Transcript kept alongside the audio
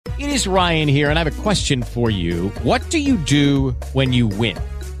It is Ryan here, and I have a question for you. What do you do when you win?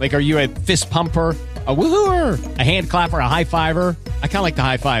 Like, are you a fist pumper, a woohooer, a hand clapper, a high fiver? I kind of like the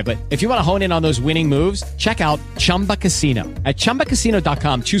high five, but if you want to hone in on those winning moves, check out Chumba Casino. At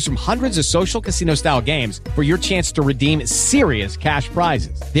ChumbaCasino.com, choose from hundreds of social casino-style games for your chance to redeem serious cash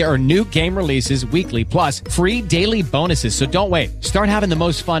prizes. There are new game releases weekly, plus free daily bonuses. So don't wait. Start having the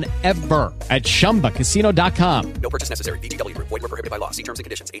most fun ever at ChumbaCasino.com. No purchase necessary. VGW Group. Void where prohibited by law. See terms and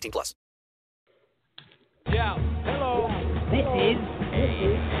conditions. 18 plus. Yeah. Hello. This is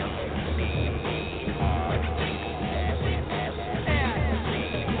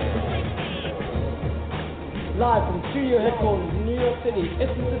live from studio headquarters in New York City.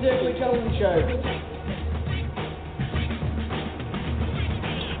 It's the Dirk Challenge Show.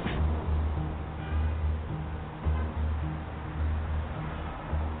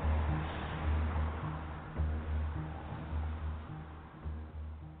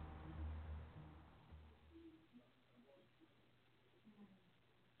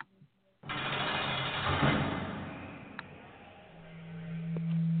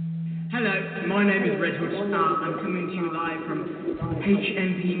 Hello, my name is Redwood. I'm coming to you live from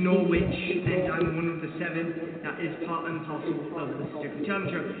HMP Norwich, and I'm one of the 7 that is part and parcel of the Stupid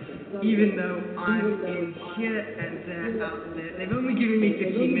Challenge Show. Even though I'm in here and they're out there, they've only given me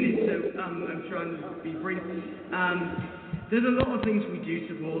 15 minutes, so I'm trying to be brief. There's a lot of things we do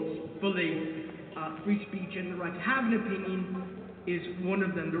towards bullying, free speech, and the right to have an opinion is one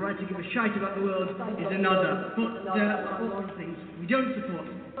of them. The right to give a shite about the world is another. But there are other things we don't support.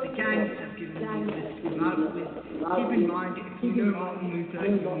 The gangs have given me this to come out with. Keep in mind, if you know Martin Luther,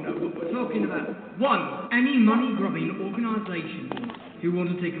 you will know what we're talking about. 1. Any money-grubbing organisations who want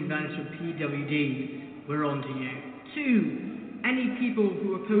to take advantage of PWD, we're on to you. 2. Any people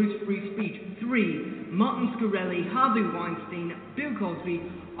who oppose free speech. 3. Martin Scarelli, Harvey Weinstein, Bill Cosby,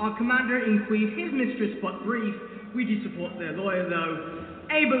 our commander-in-chief, his mistress but brief. We do support their lawyer though.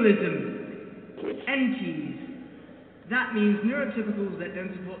 Ableism. NTs. That means neurotypicals that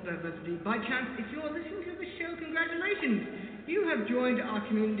don't support diversity. By chance, if you're listening to the show, congratulations! You have joined our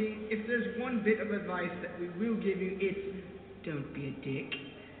community. If there's one bit of advice that we will give you, it's don't be a dick.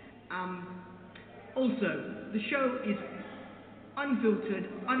 Also, the show is unfiltered,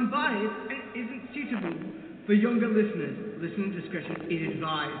 unbiased, and isn't suitable for younger listeners. Listener discretion is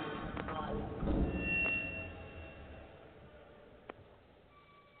advised.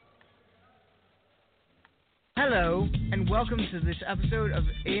 Hello, and welcome to this episode of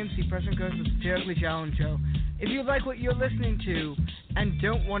AMC Press and Co's The Satirically Challenged Show. If you like what you're listening to and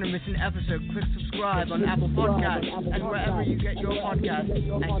don't want to miss an episode, click subscribe on Apple Podcasts and wherever you get your podcasts,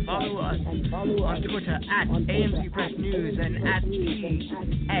 and follow us on Twitter at AMC Press News and at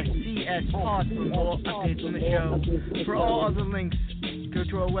TSCS Pod for more updates on the show. For all other links, go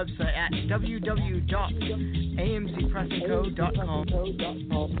to our website at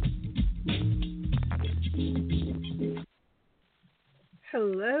www.amcpressandco.com.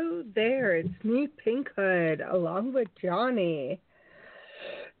 Hello there, it's me, Pink Hood, along with Johnny.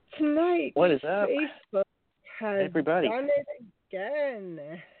 Tonight, what is up? Facebook has Everybody. done it again,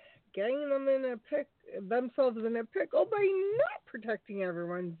 getting themselves in a pickle by not protecting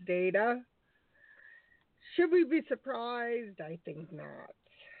everyone's data. Should we be surprised? I think not.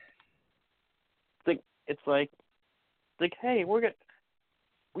 It's like, hey,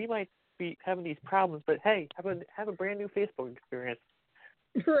 we might be having these problems, but hey, have a brand new Facebook experience.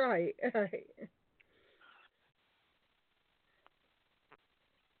 Right.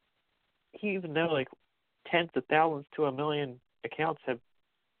 Even though like tens of thousands to a million accounts have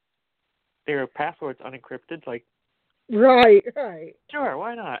their passwords unencrypted, like Right. Sure,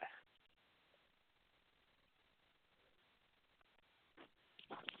 why not?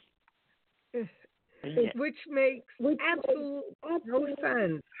 Yeah. Which makes absolute no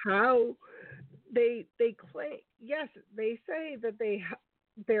sense. How they claim? Yes, they say that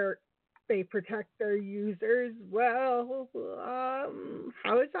they protect their users. Well,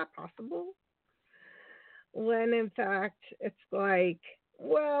 how is that possible? When in fact it's like,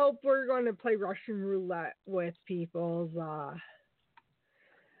 well, we're going to play Russian roulette with people's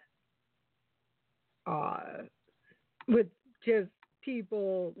with just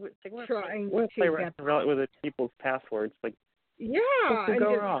people trying to play get Russian roulette with people's passwords, like yeah, and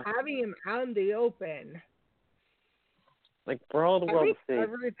just wrong? having them out in the open. Like for all the world to see.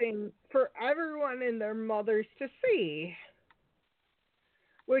 Everything for everyone and their mothers to see.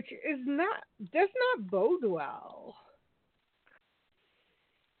 Which does not bode well.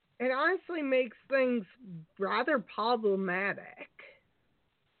 It honestly makes things rather problematic.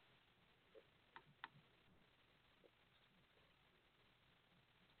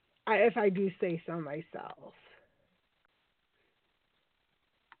 if I do say so myself.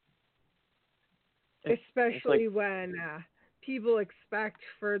 Especially when people expect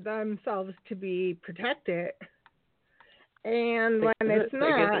for themselves to be protected. And when it's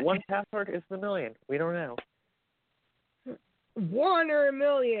not. Again, 1Password is the million. We don't know. 1 or a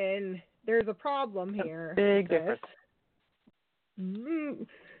million, there's a problem here. Big difference.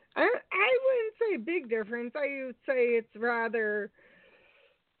 I wouldn't say big difference. I would say it's rather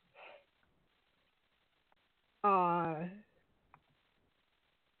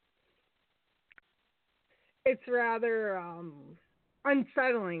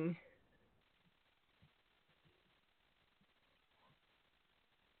unsettling.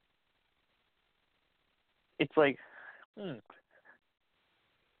 It's like,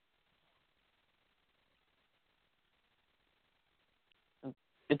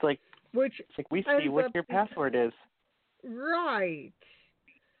 It's like, we see what your password is. Right.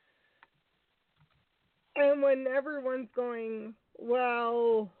 And when everyone's going,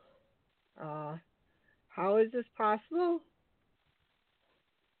 well, how is this possible?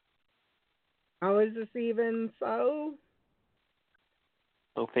 How is this even so?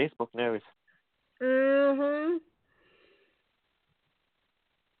 Well, Facebook knows. Mm-hmm.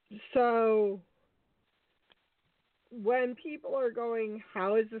 So, when people are going,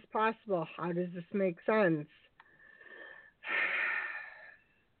 how is this possible? How does this make sense?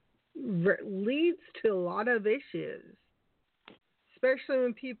 Leads to a lot of issues. Especially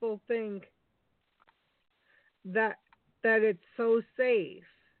when people think that it's so safe.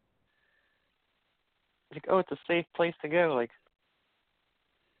 Like, oh, it's a safe place to go. Like,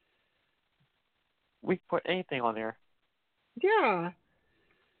 we can put anything on there. Yeah.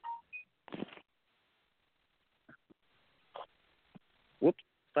 Whoops.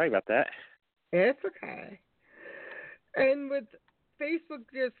 Sorry about that. It's okay. And with Facebook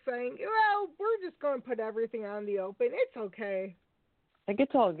just saying, well, we're just going to put everything on the open. It's okay. Like,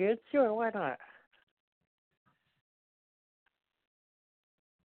 it's all good. Sure, why not?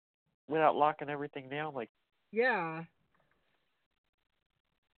 Without locking everything down, like. Yeah.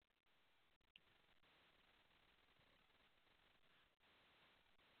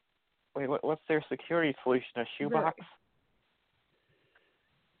 Wait, what's their security solution? A shoebox? Right.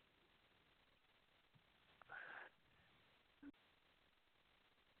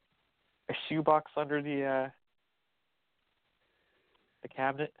 A shoebox under the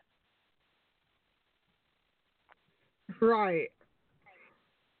cabinet? Right.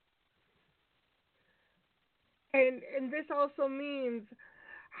 And this also means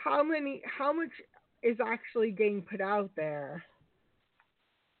how much is actually getting put out there.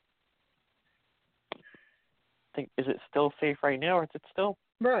 Is it still safe right now, or is it still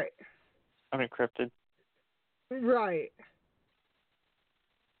right unencrypted? Right.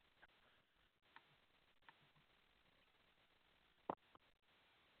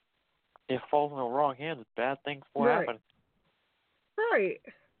 If it falls in the wrong hands, bad things will happen. Right.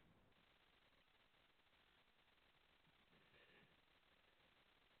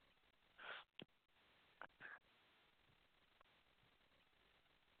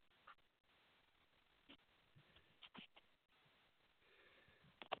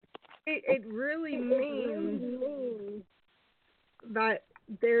 It really means that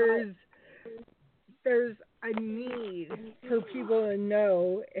there's a need for people to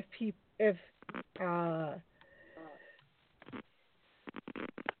know if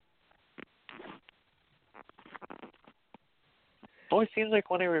always seems like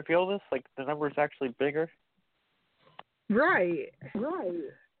when they reveal this, like the number's actually bigger. Right.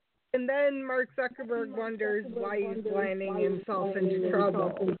 And then Mark Zuckerberg wonders why he's landing himself into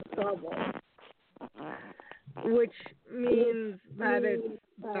trouble. Which means that it's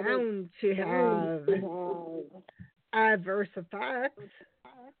bound to have adverse effects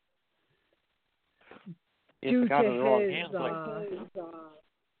due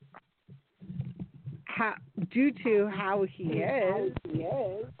to how he is.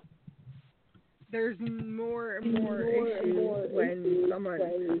 There's more and more issues when someone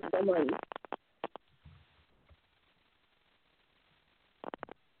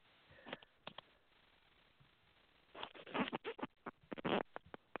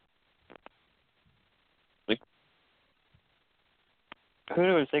who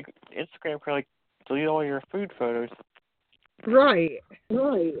knows? Like Instagram could like delete all your food photos. Right.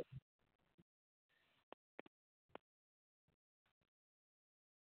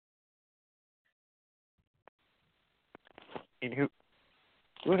 And who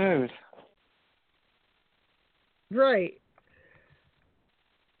knows? Right.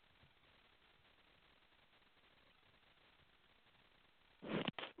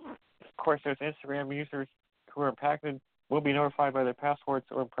 course, those Instagram users who are impacted will be notified by their passwords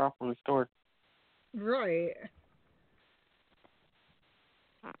or improperly stored. Right.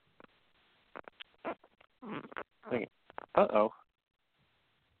 Uh-oh.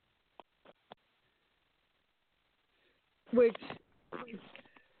 Which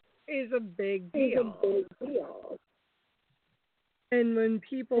is a big deal. And when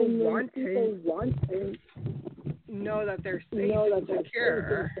people want to know that they're safe and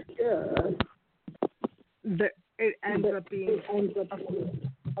secure, it ends up being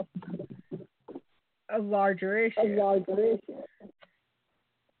a larger issue.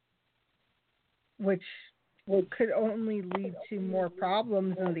 Which could only lead to more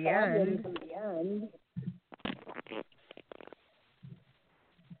problems in the end.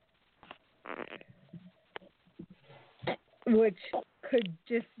 Which could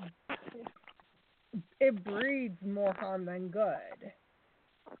just, it breeds more harm than good.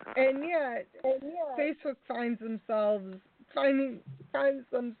 And yet Facebook finds themselves getting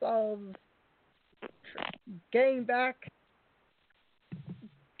themselves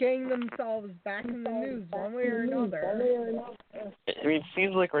back in the news one way or another. I mean, it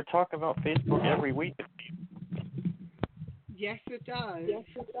seems like we're talking about Facebook every week. Yes, it does.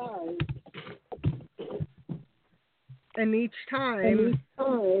 And each time,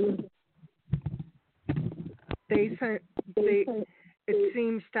 it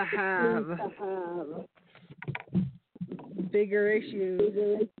seems to have bigger issues.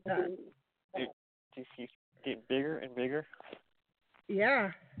 Do you get bigger and bigger?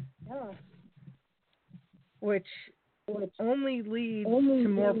 Yeah. Which only leads to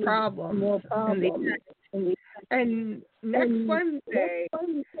more problems. And next Wednesday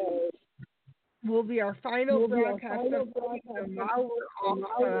will be our final broadcast of the season while we're off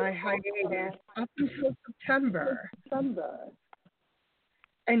hiatus up until September.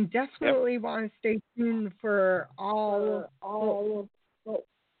 And definitely want to stay tuned for all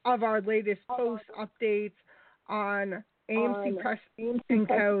of our latest post updates on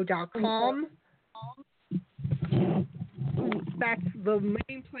AMCPressandCo.com. That's the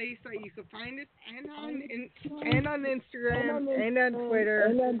main place that you can find us, and on Instagram and on Twitter.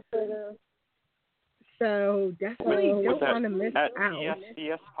 So definitely don't want to miss out.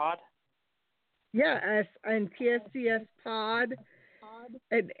 TSCS Pod? Yeah, and TSCS Pod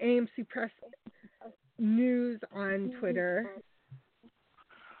and AMC Press News on Twitter.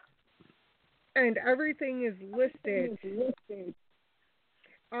 And everything is listed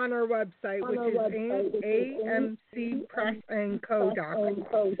on our website, which is AMCPressandCo.com.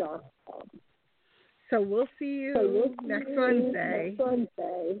 So we'll see you next Wednesday.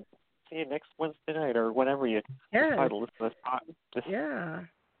 See you next Wednesday night, or whenever you decide to listen to this.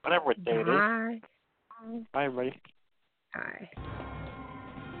 Whatever day it is. Bye, everybody. Bye.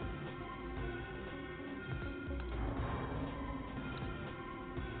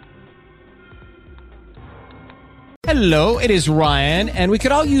 Hello, it is Ryan, and we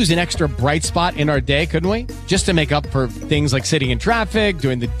could all use an extra bright spot in our day, couldn't we? Just to make up for things like sitting in traffic,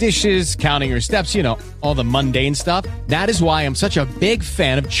 doing the dishes, counting your steps, all the mundane stuff. That is why I'm such a big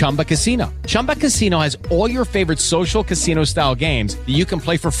fan of Chumba Casino. Chumba Casino has all your favorite social casino-style games that you can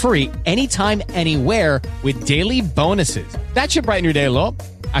play for free anytime, anywhere with daily bonuses. That should brighten your day a little.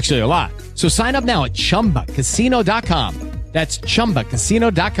 Actually, a lot. So sign up now at ChumbaCasino.com. That's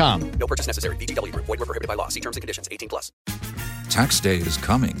ChumbaCasino.com. No purchase necessary. VGW Group. Void where prohibited by law. See terms and conditions. 18+. Tax day is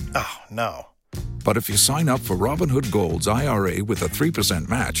coming. Oh, no. But if you sign up for Robinhood Gold's IRA with a 3%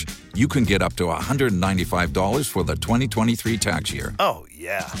 match, you can get up to $195 for the 2023 tax year. Oh,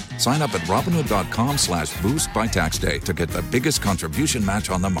 yeah. Sign up at Robinhood.com/boost by tax day to get the biggest contribution match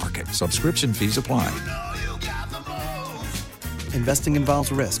on the market. Subscription fees apply. Investing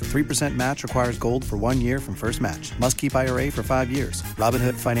involves risk. 3% match requires gold for 1 year from first match. Must keep IRA for 5 years.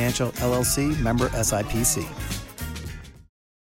 Robinhood Financial, LLC, member SIPC.